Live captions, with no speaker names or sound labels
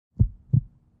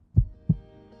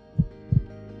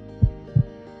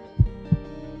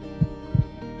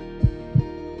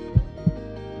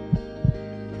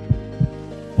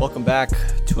Welcome back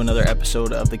to another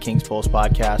episode of the King's Pulse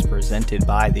podcast presented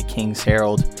by the King's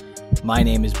Herald. My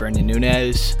name is Brendan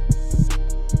Nunez,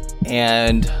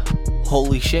 and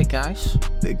holy shit, guys,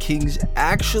 the Kings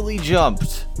actually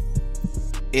jumped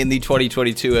in the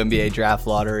 2022 NBA Draft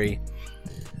Lottery.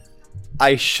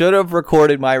 I should have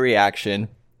recorded my reaction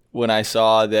when I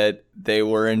saw that they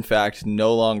were in fact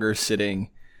no longer sitting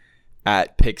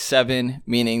at pick 7,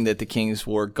 meaning that the Kings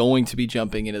were going to be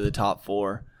jumping into the top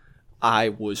 4. I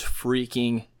was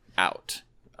freaking out,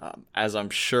 as I'm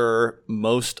sure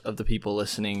most of the people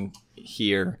listening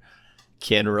here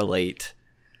can relate.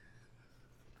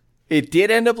 It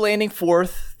did end up landing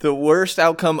 4th, the worst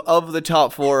outcome of the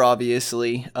top 4,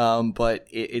 obviously, but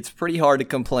it's pretty hard to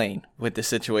complain with the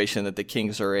situation that the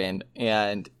Kings are in,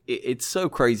 and it's so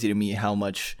crazy to me how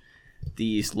much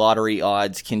these lottery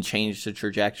odds can change the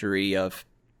trajectory of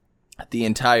the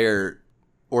entire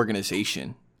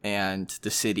organization and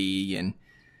the city and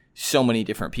so many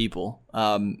different people.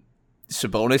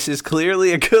 Sabonis is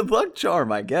clearly a good luck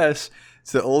charm, I guess.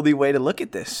 It's the only way to look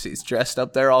at this. He's dressed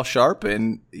up there all sharp,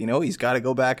 and, you know, he's got to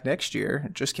go back next year.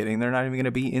 Just kidding. They're not even going to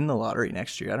be in the lottery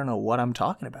next year. I don't know what I'm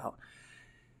talking about.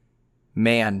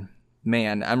 Man,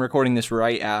 I'm recording this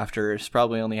right after. It's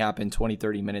probably only happened 20,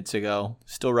 30 minutes ago.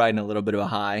 Still riding a little bit of a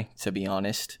high, to be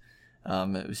honest.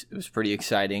 It was pretty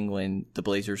exciting when the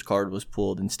Blazers card was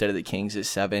pulled instead of the Kings at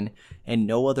 7, and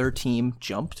no other team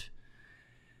jumped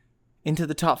into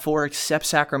the top 4 except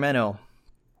Sacramento.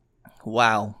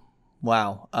 Wow.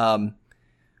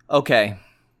 Okay.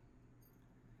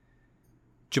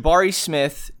 Jabari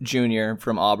Smith Jr.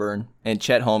 from Auburn and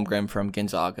Chet Holmgren from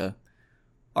Gonzaga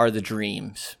are the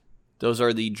dreams. Those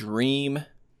are the dream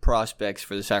prospects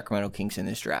for the Sacramento Kings in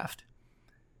this draft.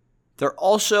 They're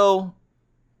also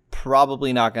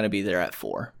probably not going to be there at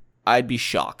 4. I'd be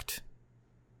shocked.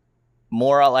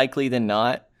 More likely than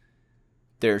not,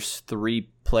 there's 3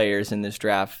 players in this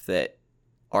draft that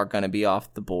are going to be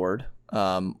off the board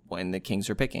when the Kings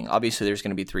are picking. Obviously, there's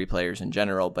going to be 3 players in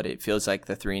general, but it feels like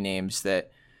the 3 names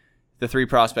that the 3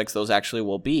 prospects those actually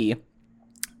will be,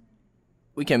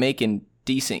 we can make a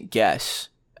decent guess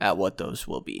at what those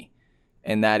will be.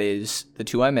 And that is the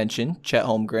 2 I mentioned, Chet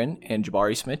Holmgren and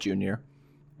Jabari Smith Jr.,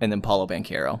 and then Paolo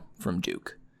Banchero from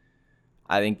Duke.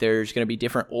 I think there's going to be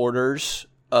different orders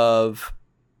of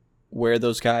where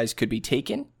those guys could be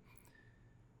taken.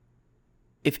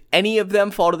 If any of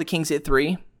them fall to the Kings at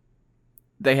 3,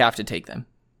 they have to take them.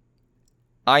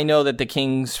 I know that the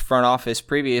Kings front office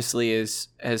previously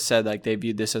has said like they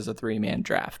viewed this as a 3-man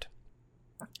draft.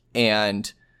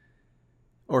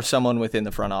 Or someone within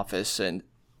the front office and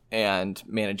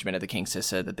management of the Kings has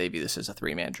said that they view this as a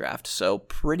 3-man draft. So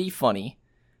pretty funny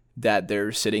that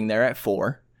they're sitting there at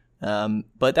 4.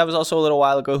 But that was also a little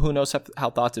while ago. Who knows how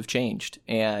thoughts have changed.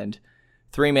 And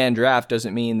 3-man draft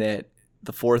doesn't mean that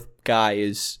the 4th guy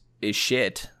is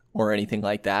shit or anything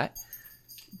like that.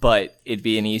 But it'd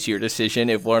be an easier decision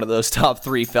if one of those top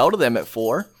 3 fell to them at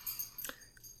 4.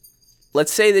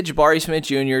 Let's say that Jabari Smith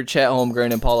Jr., Chet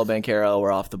Holmgren, and Paolo Banchero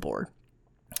were off the board.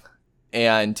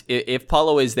 And if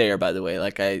Paulo is there, by the way,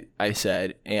 like I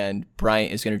said, and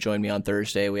Bryant is going to join me on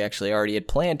Thursday, we actually already had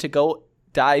planned to go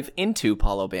dive into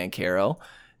Paolo Banchero,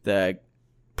 the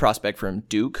prospect from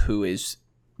Duke, who is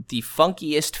the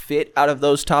funkiest fit out of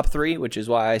those top 3, which is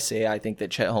why I say I think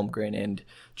that Chet Holmgren and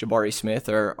Jabari Smith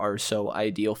are so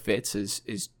ideal fits.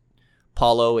 Is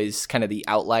Paulo is kind of the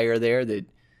outlier there that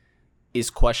is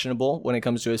questionable when it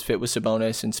comes to his fit with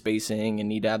Sabonis and spacing and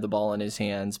need to have the ball in his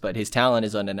hands, but his talent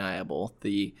is undeniable.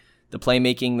 The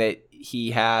playmaking that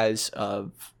he has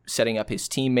of setting up his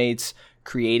teammates,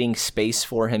 creating space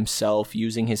for himself,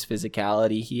 using his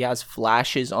physicality. He has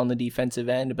flashes on the defensive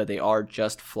end, but they are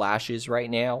just flashes right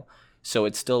now. So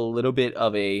it's still a little bit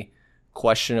of a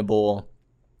questionable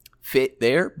fit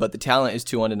there, but the talent is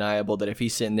too undeniable that if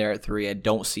he's sitting there at 3, at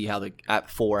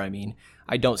 4,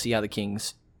 I don't see how the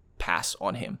Kings pass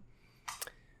on him.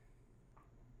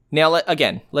 Now,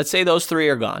 let's say those 3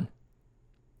 are gone.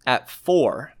 At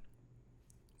 4,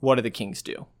 what do the Kings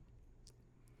do?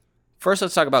 First,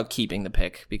 let's talk about keeping the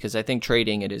pick, because I think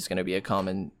trading it is going to be a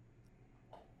common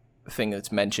thing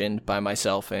that's mentioned by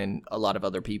myself and a lot of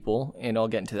other people, and I'll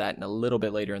get into that in a little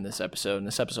bit later in this episode, and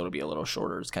this episode will be a little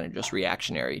shorter. It's kind of just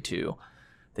reactionary to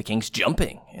the Kings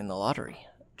jumping in the lottery,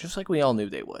 just like we all knew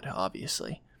they would,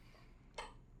 obviously.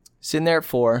 Sitting there at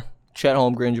 4, Chet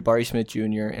Holmgren, Jabari Smith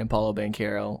Jr., and Paolo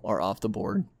Banchero are off the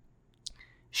board.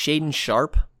 Shaedon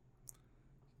Sharpe,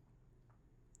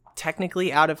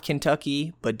 technically out of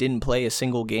Kentucky, but didn't play a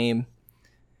single game,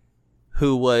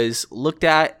 who was looked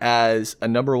at as a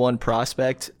number 1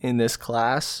 prospect in this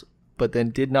class, but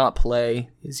then did not play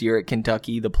his year at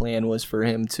Kentucky. The plan was for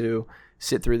him to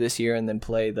sit through this year and then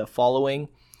play the following.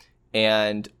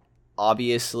 And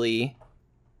obviously,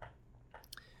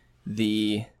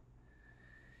 he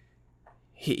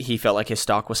felt like his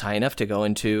stock was high enough to go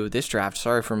into this draft.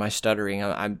 Sorry for my stuttering.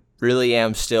 I really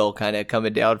am still kind of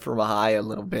coming down from a high a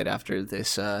little bit after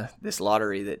this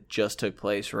lottery that just took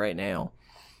place right now.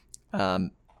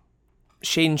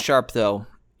 Shaden Sharp, though,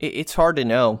 it's hard to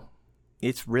know.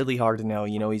 It's really hard to know.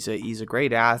 You know, he's a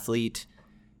great athlete.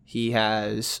 He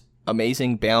has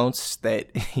amazing bounce that,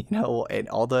 you know, and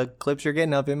all the clips you're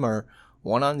getting of him are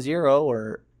 1-on-0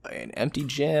 or an empty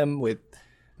gym with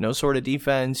no sort of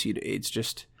defense. It's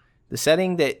just the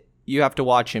setting that you have to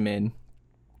watch him in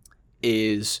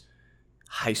is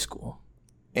high school.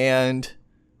 And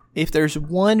if there's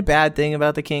one bad thing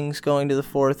about the Kings going to the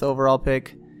 4th overall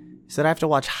pick, is that I have to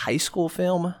watch high school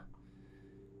film.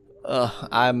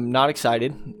 I'm not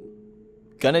excited.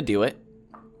 Gonna do it,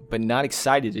 but not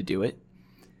excited to do it.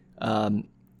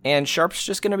 And Sharp's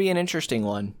just gonna be an interesting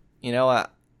one. You know,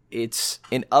 it's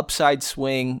an upside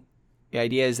swing. The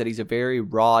idea is that he's a very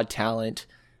raw talent.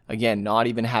 Again, not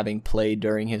even having played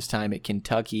during his time at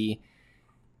Kentucky.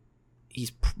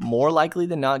 He's more likely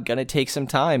than not going to take some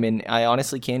time. And I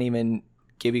honestly can't even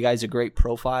give you guys a great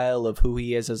profile of who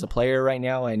he is as a player right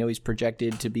now. I know he's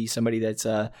projected to be somebody that's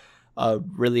a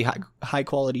really high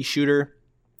quality shooter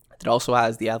that also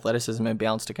has the athleticism and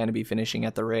bounce to kind of be finishing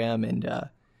at the rim and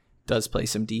does play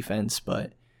some defense.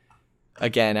 But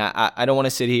again, I don't want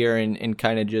to sit here and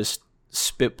kind of just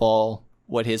spitball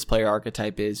what his player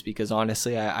archetype is, because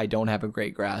honestly, I don't have a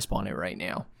great grasp on it right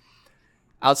now.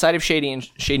 Outside of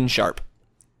Shaden Sharp,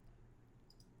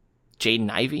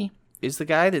 Jaden Ivey is the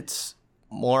guy that's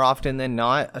more often than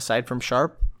not, aside from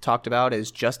Sharp, talked about as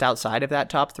just outside of that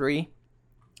top 3.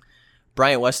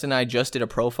 Bryant West and I just did a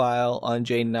profile on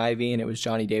Jaden Ivey, and it was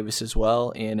Johnny Davis as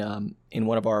well in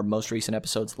one of our most recent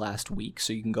episodes last week.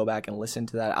 So you can go back and listen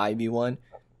to that Ivey one.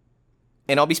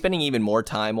 And I'll be spending even more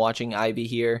time watching Ivey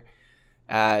here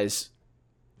as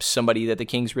somebody that the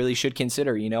Kings really should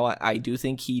consider. You know, I do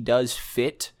think he does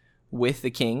fit with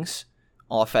the Kings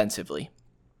offensively.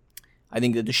 I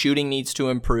think that the shooting needs to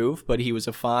improve, but he was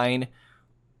a fine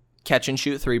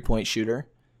catch-and-shoot three-point shooter.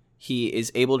 He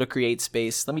is able to create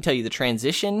space. Let me tell you, the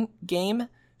transition game,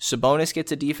 Sabonis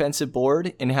gets a defensive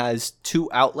board and has 2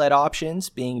 outlet options,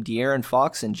 being De'Aaron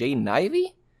Fox and Jaden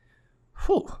Ivey.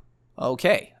 Whew.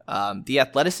 Okay. The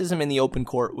athleticism in the open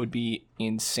court would be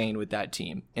insane with that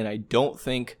team, and I don't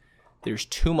think there's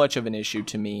too much of an issue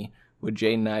to me with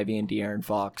Jaden Ivey and De'Aaron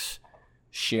Fox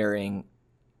sharing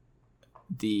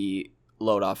the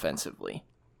load offensively.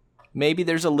 Maybe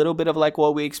there's a little bit of like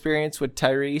what we experienced with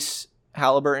Tyrese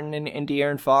Halliburton and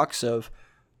De'Aaron Fox, of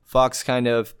Fox kind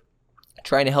of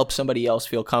trying to help somebody else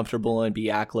feel comfortable and be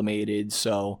acclimated,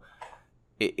 so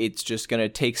it's just going to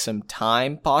take some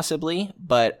time possibly,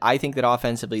 but I think that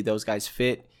offensively those guys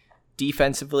fit.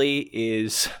 Defensively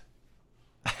is,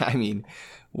 I mean,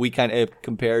 we kind of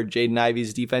compared Jaden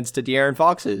Ivey's defense to De'Aaron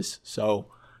Fox's, so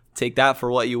take that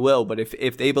for what you will. But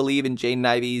if they believe in Jaden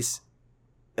Ivey's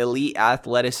elite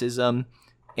athleticism,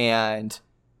 and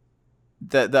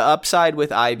the upside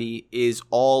with Ivey is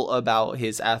all about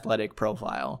his athletic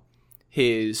profile,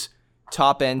 his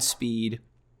top end speed,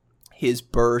 his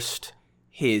burst,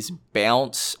 his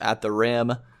bounce at the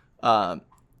rim.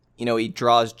 You know, he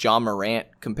draws John Morant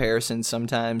comparisons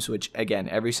sometimes, which again,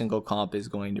 every single comp is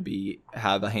going to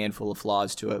have a handful of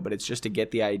flaws to it, but it's just to get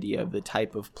the idea of the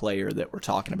type of player that we're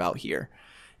talking about here.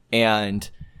 And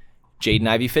Jaden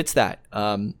Ivey fits that.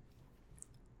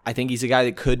 I think he's a guy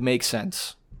that could make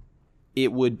sense.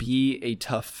 It would be a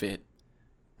tough fit,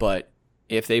 but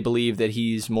if they believe that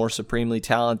he's more supremely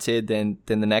talented than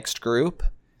the next group,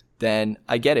 then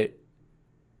I get it.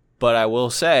 But I will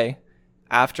say,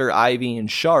 after Ivey and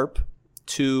Sharp,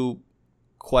 2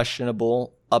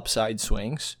 questionable upside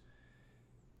swings,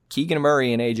 Keegan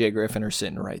Murray and AJ Griffin are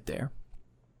sitting right there.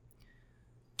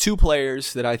 2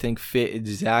 players that I think fit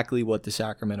exactly what the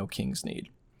Sacramento Kings need.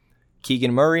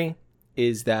 Keegan Murray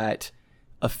is that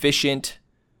efficient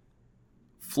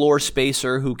floor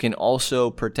spacer who can also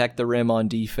protect the rim on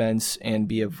defense and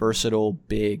be a versatile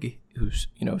big who's,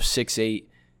 6'8".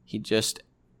 He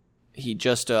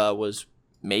just was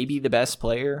maybe the best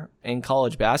player in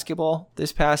college basketball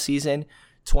this past season.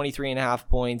 23.5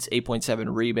 points,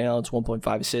 8.7 rebounds,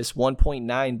 1.5 assists,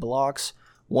 1.9 blocks,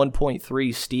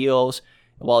 1.3 steals,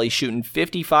 while he's shooting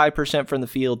 55% from the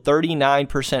field,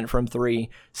 39% from 3,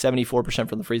 74%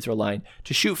 from the free throw line.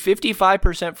 To shoot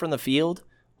 55% from the field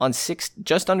on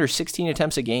just under 16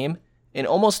 attempts a game, and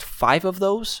almost 5 of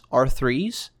those are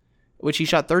threes, which he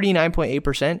shot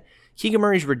 39.8%, Keegan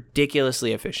Murray's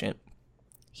ridiculously efficient.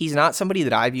 He's not somebody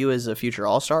that I view as a future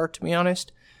all-star, to be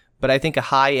honest, but I think a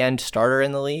high-end starter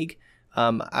in the league.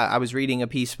 I was reading a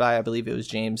piece by, I believe it was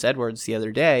James Edwards the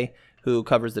other day, who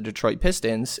covers the Detroit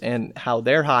Pistons, and how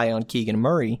they're high on Keegan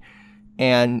Murray.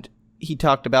 And he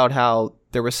talked about how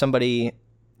there was somebody,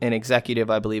 an executive,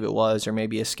 I believe it was, or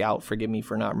maybe a scout, forgive me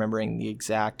for not remembering the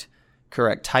exact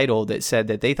correct title, that said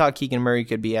that they thought Keegan Murray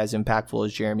could be as impactful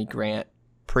as Jeremy Grant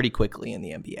pretty quickly in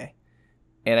the NBA.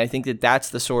 And I think that that's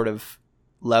the sort of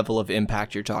level of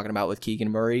impact you're talking about with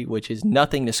Keegan Murray, which is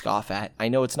nothing to scoff at. I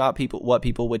know it's not what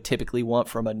people would typically want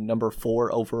from a number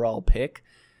 4 overall pick,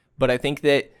 but I think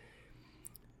that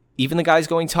even the guys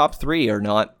going top 3 are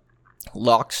not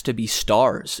locks to be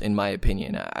stars, in my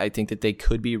opinion. I think that they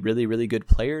could be really, really good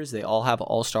players. They all have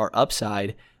all-star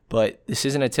upside, but this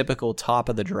isn't a typical top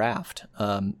of the draft.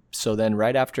 So then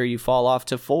right after you fall off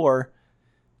to 4,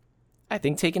 I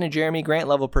think taking a Jeremy Grant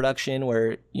level production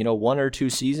where, 1 or 2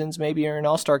 seasons maybe are an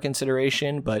all-star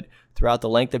consideration, but throughout the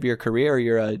length of your career,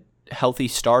 you're a healthy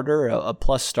starter, a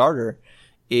plus starter,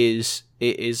 makes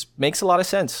a lot of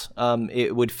sense.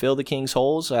 It would fill the Kings'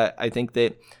 holes. I think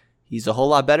that he's a whole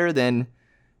lot better than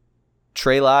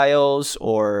Trey Lyles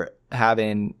or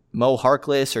having Mo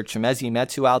Harkless or Chimezie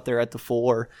Metu out there at the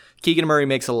 4. Keegan Murray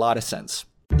makes a lot of sense.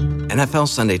 NFL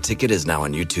Sunday Ticket is now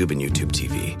on YouTube and YouTube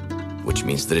TV, which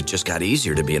means that it just got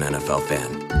easier to be an NFL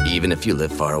fan, even if you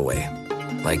live far away.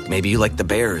 Like maybe you like the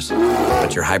Bears,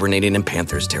 but you're hibernating in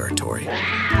Panthers territory.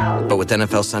 But with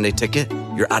NFL Sunday Ticket,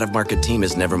 your out-of-market team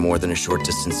is never more than a short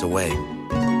distance away.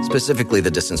 Specifically,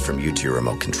 the distance from you to your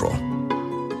remote control.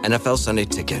 NFL Sunday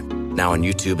Ticket, now on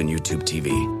YouTube and YouTube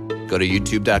TV. Go to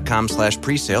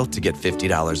youtube.com/presale to get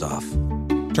 $50 off.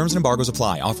 Terms and embargoes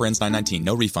apply. Offer ends 9/19.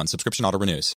 No refund. Subscription auto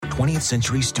renews. 20th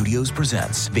Century Studios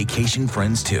presents Vacation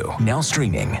Friends 2. Now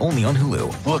streaming only on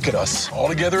Hulu. Look at us, all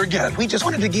together again. We just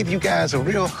wanted to give you guys a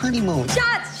real honeymoon.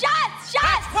 Shots!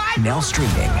 Now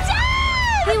streaming.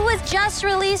 He was just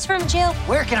released from jail.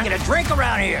 Where can I get a drink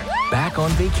around here? Back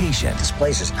on vacation. This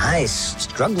place is nice. It's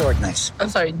drug lord nice. I'm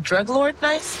sorry, drug lord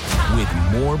nice? With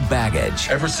more baggage.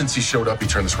 Ever since he showed up, he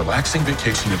turned this relaxing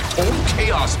vacation into total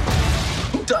chaos.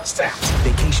 Who does that?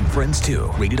 Vacation Friends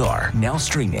 2. Rated R. Now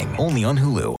streaming only on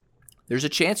Hulu. There's a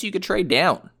chance you could trade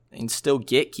down and still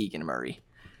get Keegan Murray.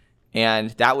 And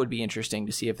that would be interesting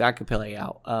to see if that could play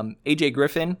out. AJ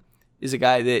Griffin is a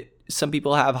guy that some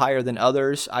people have higher than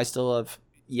others. I still have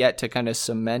yet to kind of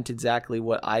cement exactly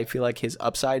what I feel like his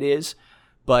upside is.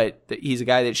 But he's a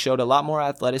guy that showed a lot more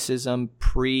athleticism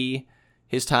pre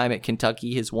his time at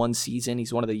Kentucky, his 1 season.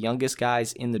 He's one of the youngest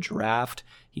guys in the draft.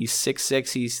 He's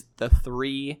 6'6". He's the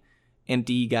 3 and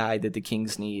D guy that the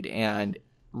Kings need. And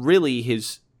really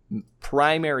his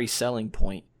primary selling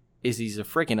point is he's a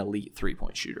freaking elite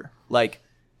 3-point shooter. Like,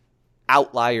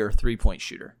 outlier 3-point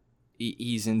shooter.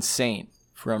 He's insane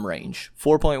from range.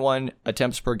 4.1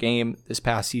 attempts per game this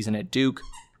past season at Duke.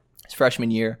 His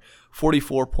freshman year,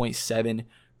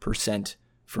 44.7%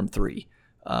 from 3.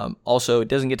 Also, it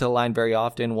doesn't get to the line very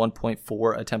often,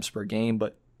 1.4 attempts per game,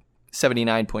 but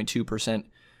 79.2%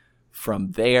 from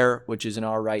there, which is an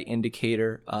all right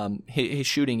indicator. His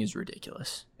shooting is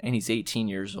ridiculous, and he's 18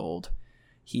 years old.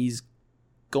 He's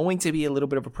going to be a little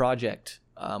bit of a project.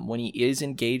 When he is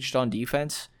engaged on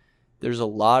defense, there's a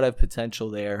lot of potential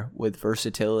there with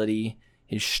versatility,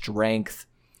 his strength,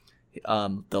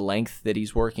 the length that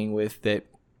he's working with, that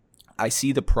I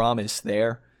see the promise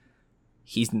there.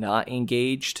 He's not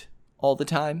engaged all the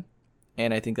time,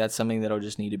 and I think that's something that'll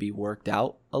just need to be worked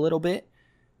out a little bit.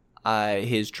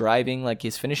 His driving, like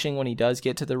his finishing when he does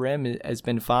get to the rim, has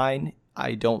been fine.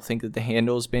 I don't think that the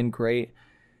handle's been great.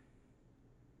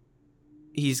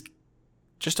 He's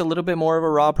just a little bit more of a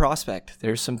raw prospect.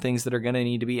 There's some things that are going to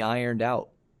need to be ironed out.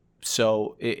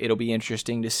 So it'll be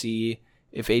interesting to see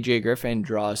if AJ Griffin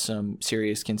draws some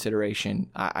serious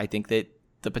consideration. I think that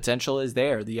the potential is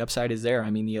there. The upside is there. I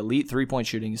mean, the elite 3-point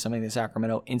shooting is something that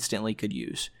Sacramento instantly could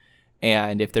use.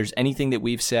 And if there's anything that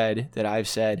we've said, that I've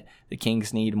said, the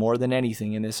Kings need more than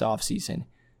anything in this offseason,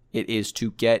 it is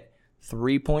to get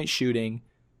 3-point shooting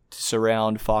to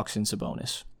surround Fox and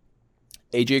Sabonis.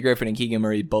 AJ Griffin and Keegan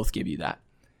Murray both give you that.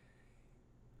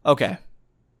 Okay.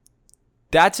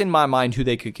 That's in my mind who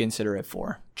they could consider it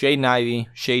for. Jaden Ivey,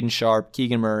 Shaedon Sharpe,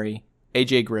 Keegan Murray,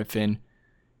 AJ Griffin,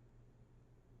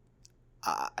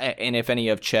 and if any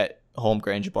of Chet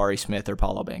Holmgren, Jabari Smith, or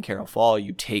Paolo Banchero fall,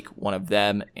 you take one of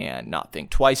them and not think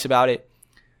twice about it.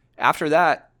 After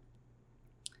that,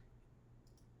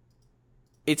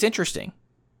 it's interesting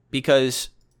because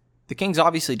the Kings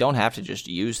obviously don't have to just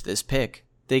use this pick.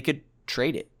 They could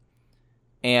trade it.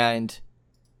 And,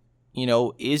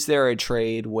 is there a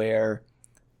trade where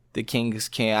the Kings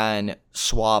can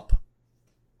swap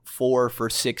 4 for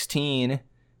 16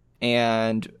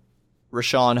 and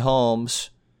Rashawn Holmes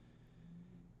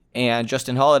and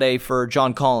Justin Holiday for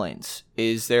John Collins?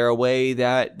 Is there a way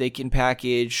that they can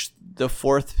package the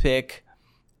 4th pick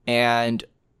and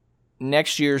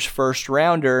next year's first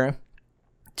rounder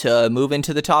to move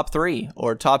into the top 3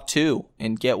 or top 2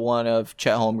 and get one of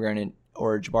Chet Holmgren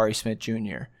or Jabari Smith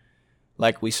Jr.,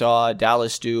 like we saw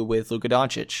Dallas do with Luka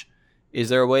Doncic? Is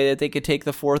there a way that they could take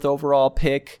the 4th overall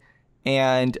pick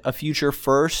and a future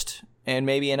first and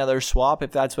maybe another swap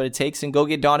if that's what it takes and go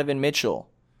get Donovan Mitchell?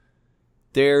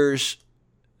 There's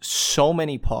so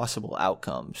many possible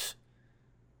outcomes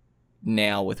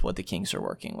now with what the Kings are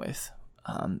working with.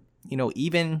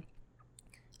 Even,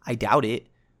 I doubt it,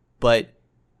 but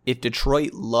if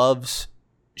Detroit loves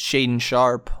Shaedon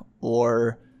Sharpe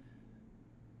or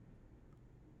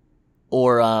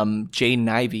Jaden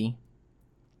Ivey,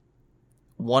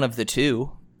 one of the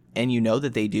two, and you know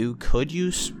that they do, could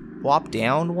you swap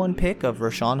down one pick of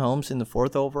Rashawn Holmes in the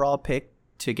 4th overall pick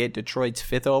to get Detroit's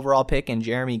 5th overall pick and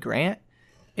Jeremy Grant?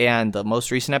 And the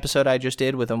most recent episode I just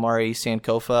did with Omari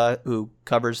Sankofa, who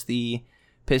covers the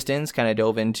Pistons, kind of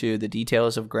dove into the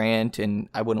details of Grant, and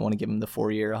I wouldn't want to give him the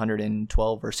 4-year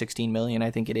 112 or 16 million,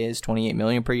 I think it is, 28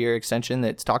 million per year extension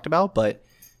that's talked about, but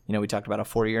we talked about a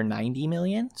 4-year 90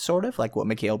 million, sort of like what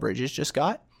Mikal Bridges just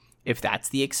got. If that's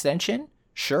the extension,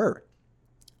 sure.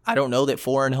 I don't know that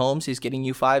 4 in Holmes is getting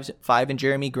you 5 in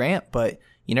Jeremy Grant, but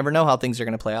you never know how things are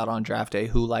going to play out on draft day,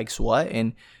 who likes what,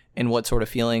 and what sort of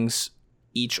feelings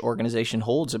each organization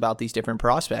holds about these different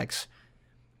prospects.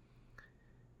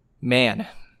 Man,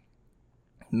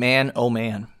 oh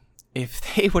man.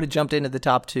 If they would have jumped into the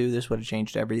top 2, this would have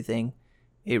changed everything.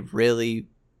 It really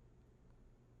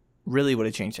would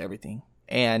have changed everything.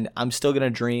 And I'm still going to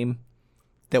dream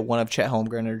that one of Chet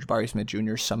Holmgren or Jabari Smith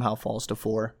Jr. somehow falls to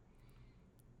 4.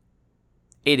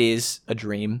 It is a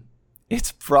dream.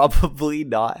 It's probably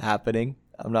not happening.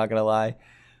 I'm not going to lie.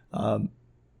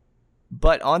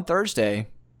 But on Thursday,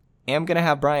 I'm going to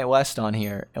have Bryant West on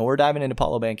here, and we're diving into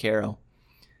Paolo Banchero.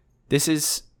 This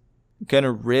is going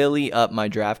to really up my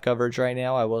draft coverage right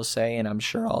now, I will say, and I'm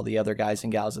sure all the other guys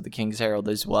and gals at the Kings Herald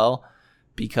as well,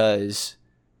 because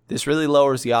this really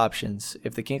lowers the options.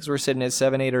 If the Kings were sitting at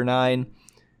 7, 8, or 9,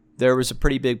 there was a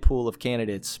pretty big pool of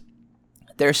candidates.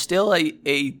 There's still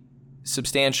a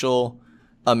substantial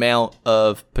amount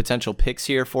of potential picks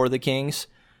here for the Kings,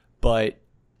 but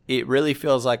it really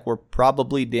feels like we're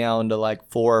probably down to like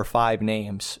 4 or 5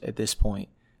 names at this point.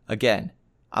 Again,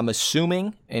 I'm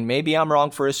assuming, and maybe I'm wrong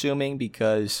for assuming,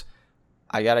 because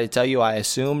I got to tell you, I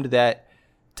assumed that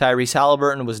Tyrese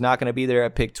Halliburton was not going to be there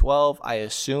at pick 12. I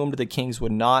assumed the Kings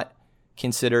would not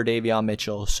consider Davion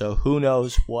Mitchell, so who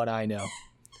knows what I know.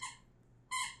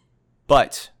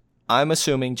 But I'm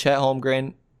assuming Chet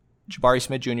Holmgren, Jabari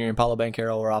Smith Jr., and Paolo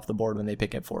Banchero are off the board when they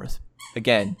pick at 4th.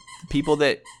 Again, the people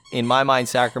that, in my mind,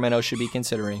 Sacramento should be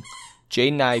considering: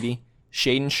 Jaden Ivey,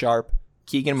 Shaedon Sharpe,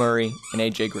 Keegan Murray, and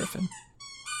AJ Griffin.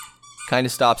 Kind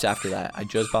of stops after that. I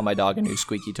just bought my dog a new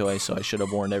squeaky toy, so I should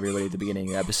have warned everybody at the beginning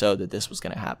of the episode that this was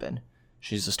going to happen.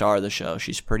 She's the star of the show.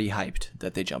 She's pretty hyped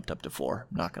that they jumped up to 4.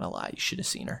 I'm not going to lie. You should have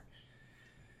seen her.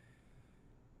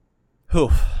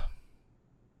 Whew.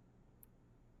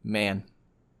 Man.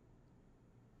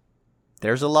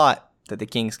 There's a lot that the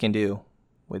Kings can do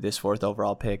with this 4th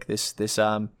overall pick. This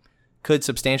could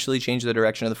substantially change the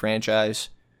direction of the franchise.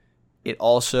 It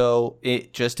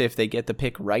just, if they get the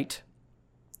pick right,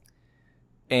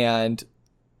 and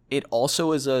it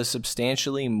also is a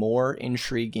substantially more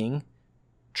intriguing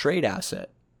trade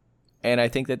asset. And I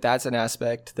think that that's an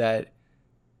aspect that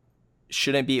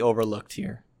shouldn't be overlooked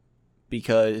here,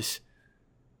 because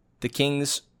the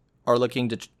Kings are looking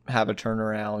to have a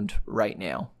turnaround right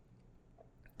now.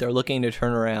 They're looking to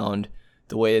turn around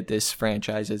the way that this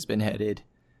franchise has been headed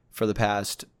for the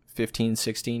past 15,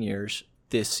 16 years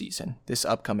this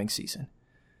upcoming season.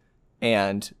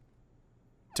 And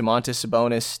Domantas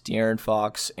Sabonis, De'Aaron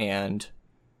Fox, and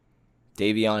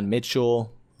Davion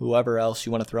Mitchell, whoever else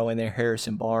you want to throw in there,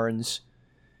 Harrison Barnes,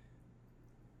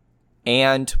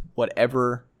 and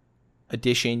whatever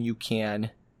addition you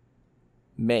can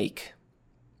make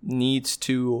needs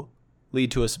to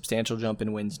lead to a substantial jump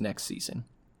in wins next season.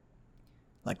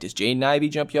 Like, does Jaden Ivey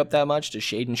jump you up that much? Does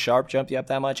Shaedon Sharpe jump you up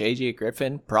that much? AJ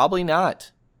Griffin? Probably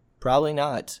not. Probably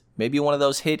not. Maybe one of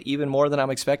those hit even more than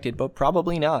I'm expected, but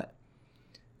probably not.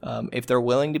 If they're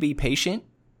willing to be patient,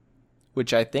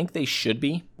 which I think they should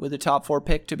be with a top 4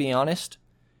 pick, to be honest,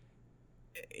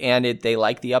 and they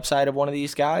like the upside of one of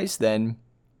these guys, then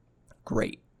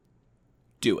great.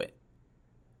 Do it.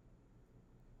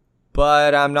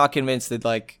 But I'm not convinced that,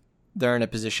 they're in a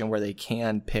position where they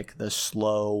can pick the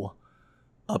slow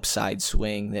upside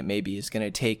swing that maybe is going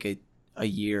to take a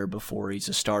year before he's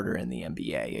a starter in the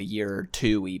NBA, a year or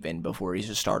two even before he's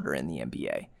a starter in the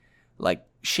NBA. Like,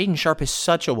 Shaedon Sharpe is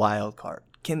such a wild card.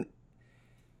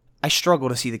 I struggle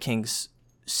to see the Kings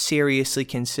seriously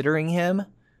considering him,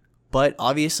 but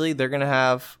obviously they're going to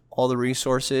have all the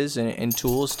resources and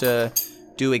tools to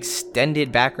do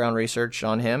extended background research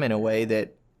on him in a way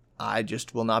that I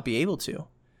just will not be able to.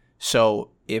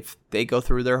 So if they go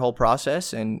through their whole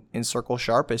process and encircle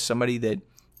Sharpe as somebody that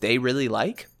they really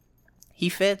like, he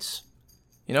fits.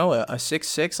 A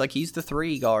 6'6", like he's the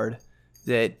 3 guard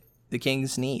that the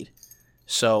Kings need.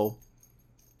 So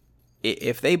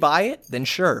if they buy it, then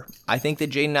sure. I think that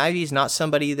Jaden Ivey is not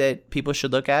somebody that people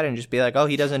should look at and just be like, oh,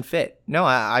 he doesn't fit. No,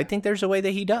 I think there's a way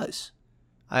that he does.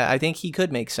 I think he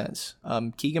could make sense.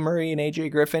 Keegan Murray and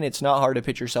AJ Griffin, it's not hard to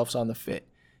picture yourselves on the fit.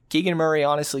 Keegan Murray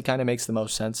honestly kind of makes the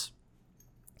most sense.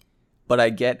 But I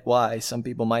get why some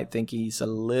people might think he's a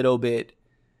little bit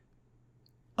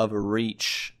of a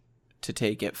reach to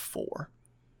take it 4.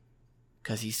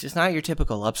 Because he's just not your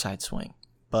typical upside swing.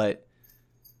 But,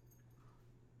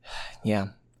 yeah,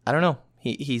 I don't know.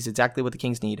 He's exactly what the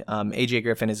Kings need. AJ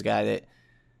Griffin is a guy that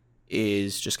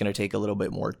is just going to take a little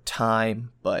bit more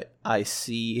time. But I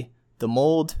see the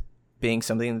mold being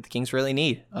something that the Kings really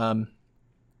need.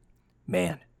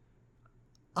 Man,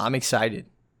 I'm excited.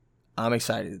 I'm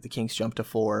excited that the Kings jumped to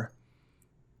 4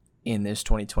 in this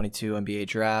 2022 NBA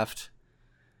draft.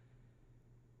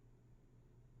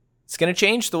 It's going to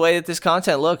change the way that this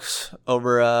content looks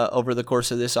over the course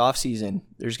of this offseason.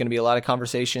 There's going to be a lot of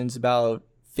conversations about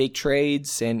fake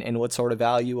trades and what sort of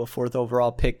value a 4th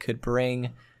overall pick could bring.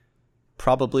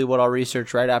 Probably what I'll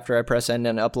research right after I press end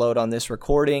and upload on this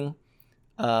recording.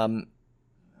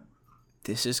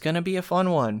 This is going to be a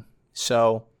fun one.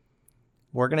 So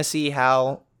we're going to see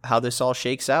how this all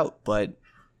shakes out. But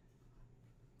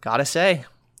gotta say,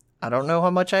 I don't know how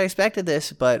much I expected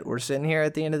this, but we're sitting here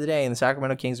at the end of the day, and the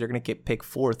Sacramento Kings are going to get picked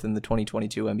 4th in the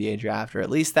 2022 NBA draft, or at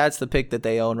least that's the pick that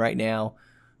they own right now.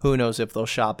 Who knows if they'll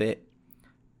shop it.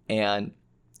 And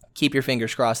keep your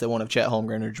fingers crossed that one of Chet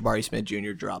Holmgren or Jabari Smith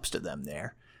Jr. drops to them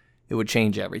there. It would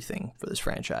change everything for this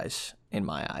franchise in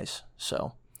my eyes.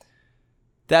 So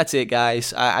that's it,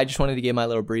 guys. I just wanted to give my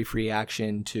little brief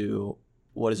reaction to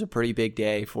what is a pretty big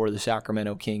day for the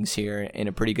Sacramento Kings here and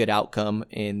a pretty good outcome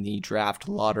in the draft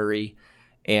lottery.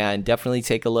 And definitely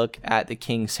take a look at the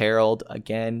Kings Herald.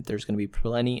 Again, there's going to be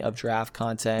plenty of draft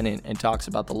content and talks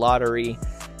about the lottery.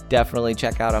 Definitely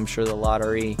check out, I'm sure, the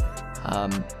lottery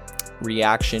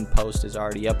reaction post is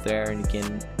already up there, and you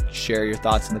can share your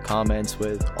thoughts in the comments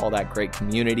with all that great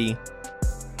community.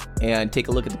 And take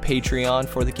a look at the Patreon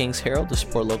for the Kings Herald to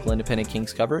support local independent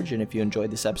Kings coverage. And if you enjoyed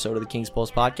this episode of the Kings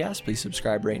Pulse podcast, please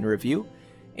subscribe, rate, and review.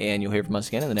 And you'll hear from us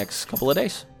again in the next couple of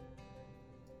days.